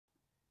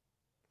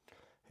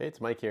Hey, it's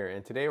Mike here,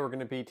 and today we're going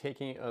to be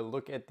taking a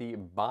look at the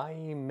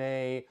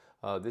BAIMEI.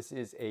 This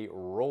is a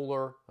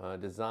roller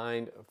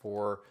designed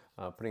for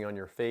putting on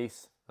your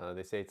face.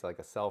 They say it's like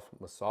a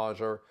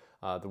self-massager.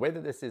 The way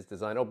that this is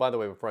designed, oh, by the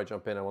way, before I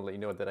jump in, I want to let you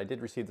know that I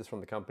did receive this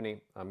from the company.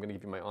 I'm going to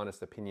give you my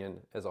honest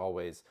opinion, as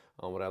always,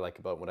 on what I like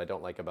about it and what I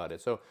don't like about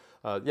it. So,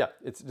 yeah,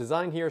 it's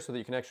designed here so that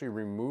you can actually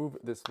remove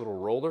this little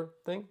roller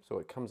thing, so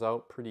it comes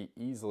out pretty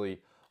easily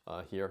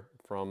here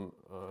from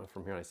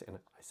here. And I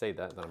say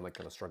that, then I'm like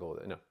going to struggle with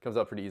it. No, it comes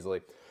out pretty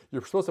easily.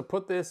 You're supposed to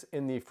put this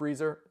in the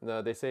freezer,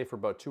 they say for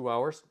about 2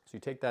 hours. So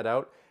you take that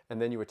out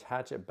and then you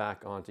attach it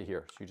back onto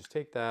here. So you just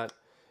take that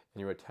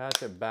and you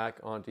attach it back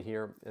onto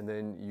here and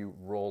then you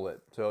roll it.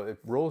 So it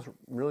rolls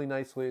really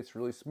nicely. It's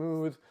really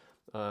smooth.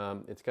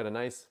 It's got a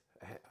nice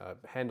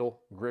handle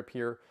grip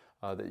here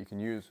that you can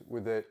use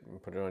with it. You can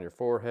put it on your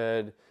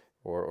forehead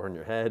or on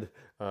your head,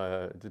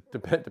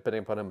 depending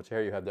upon how much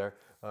hair you have there.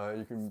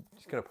 You can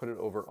just kind of put it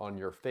over on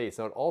your face.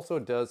 Now it also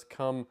does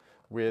come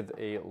with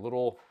a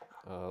little,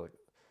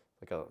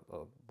 like a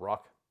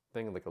rock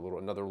thing, like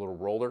another little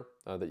roller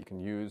that you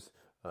can use.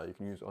 You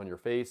can use on your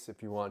face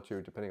if you want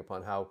to, depending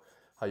upon how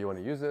you want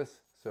to use this.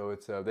 So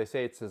it's they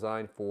say it's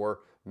designed for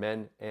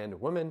men and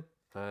women,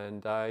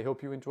 and I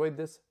hope you enjoyed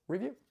this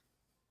review.